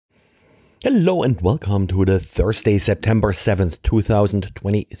Hello and welcome to the Thursday, September 7th,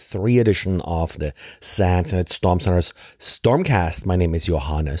 2023 edition of the SANS and Storm Center's Stormcast. My name is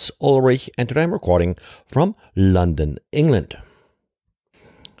Johannes Ulrich and today I'm recording from London, England.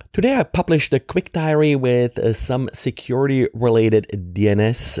 Today I published a quick diary with some security-related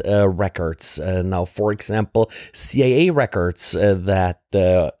DNS records. Now, for example, CIA records that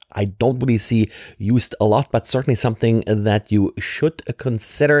I don't really see used a lot, but certainly something that you should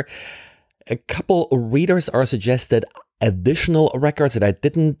consider. A couple readers are suggested additional records that I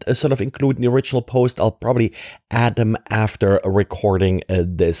didn't sort of include in the original post. I'll probably add them after recording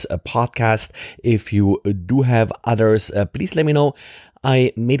this podcast. If you do have others, please let me know.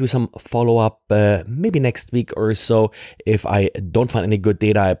 I may do some follow-up maybe next week or so. If I don't find any good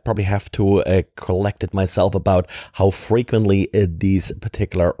data, I probably have to collect it myself about how frequently these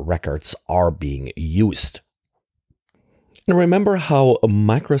particular records are being used. And remember how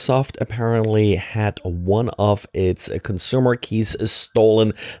Microsoft apparently had one of its consumer keys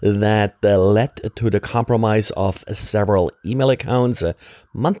stolen that led to the compromise of several email accounts a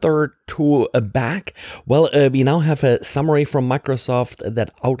month or two back? Well, we now have a summary from Microsoft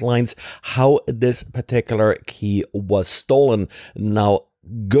that outlines how this particular key was stolen. Now,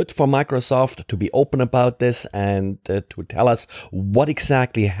 good for Microsoft to be open about this and to tell us what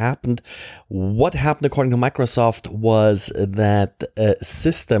exactly happened. What happened, according to Microsoft, was that a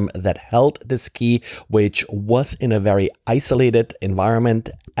system that held this key, which was in a very isolated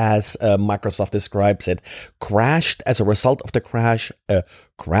environment, as Microsoft describes it, crashed. As a result of the crash, a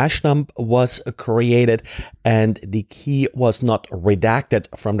crash dump was created, and the key was not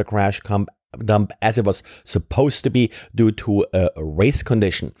redacted from the crash dump as it was supposed to be due to a race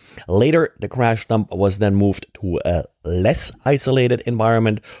condition. Later, the crash dump was then moved to a less isolated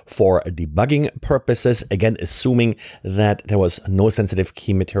environment for debugging purposes, again assuming that there was no sensitive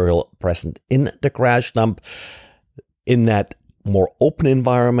key material present in the crash dump. In that more open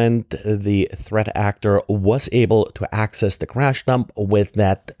environment, the threat actor was able to access the crash dump with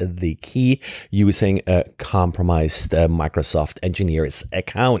the key using a compromised Microsoft engineer's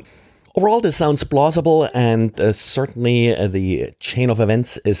account. Overall, this sounds plausible, and certainly the chain of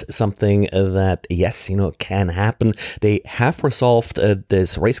events is something that, yes, can happen. They have resolved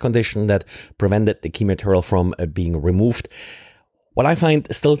this race condition that prevented the key material from being removed. What I find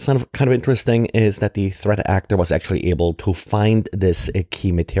still kind of interesting is that the threat actor was actually able to find this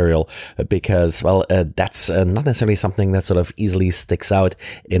key material because, well, that's not necessarily something that sort of easily sticks out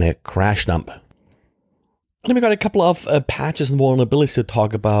in a crash dump. Then we got a couple of patches and vulnerabilities to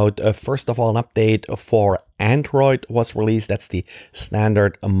talk about. First of all, an update for Android was released. That's the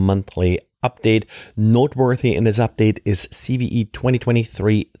standard monthly update. Noteworthy in this update is CVE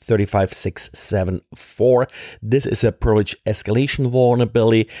 2023-35674. This is a privilege escalation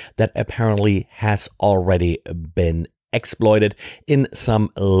vulnerability that apparently has already been exploited in some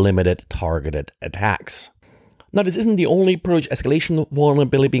limited targeted attacks. Now, this isn't the only privilege escalation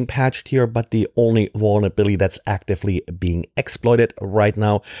vulnerability being patched here, but the only vulnerability that's actively being exploited right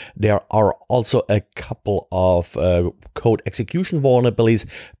now. There are also a couple of code execution vulnerabilities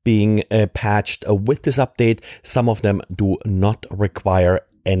being patched with this update. Some of them do not require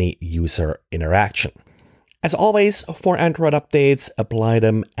any user interaction. As always, for Android updates, apply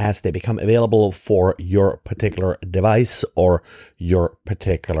them as they become available for your particular device or your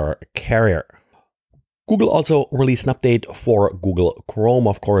particular carrier. Google also released an update for Google Chrome.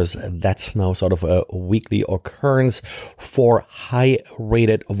 Of course, that's now sort of a weekly occurrence. For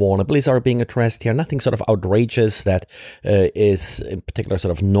high-rated vulnerabilities are being addressed here. Nothing sort of outrageous that is in particular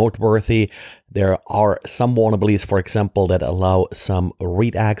sort of noteworthy. There are some vulnerabilities, for example, that allow some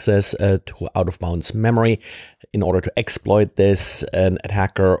read access to out-of-bounds memory. In order to exploit this, an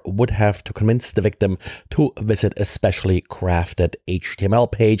attacker would have to convince the victim to visit a specially crafted HTML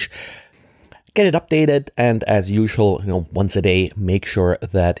page. Get it updated, and as usual, once a day, make sure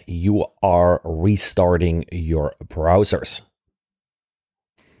that you are restarting your browsers.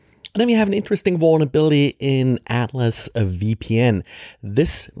 And then we have an interesting vulnerability in Atlas VPN.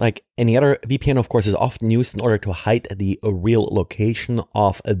 This, like any other VPN, of course, is often used in order to hide the real location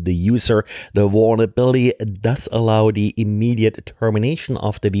of the user. The vulnerability does allow the immediate termination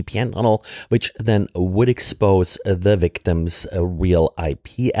of the VPN tunnel, which then would expose the victim's real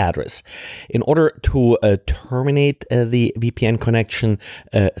IP address. In order to terminate the VPN connection,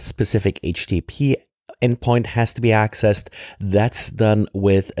 a specific HTTP endpoint has to be accessed. That's done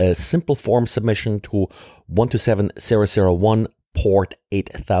with a simple form submission to 127001 port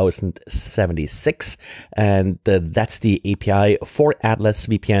 8076, and that's the API for Atlas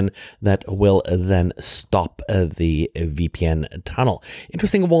VPN that will then stop the VPN tunnel.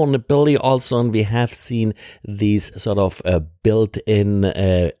 Interesting vulnerability also, and we have seen these sort of built-in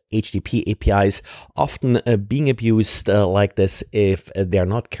HTTP APIs often being abused like this if they're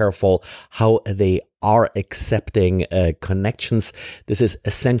not careful how they are accepting connections. This is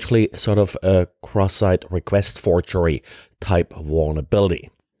essentially sort of a cross-site request forgery type vulnerability.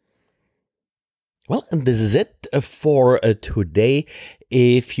 Well, and this is it for today.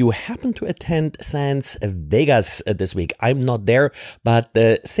 If you happen to attend SANS Vegas this week, I'm not there, but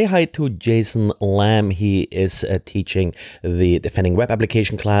say hi to Jason Lamb. He is teaching the Defending Web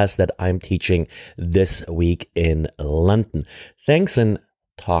Application class that I'm teaching this week in London. Thanks, and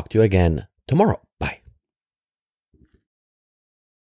talk to you again tomorrow.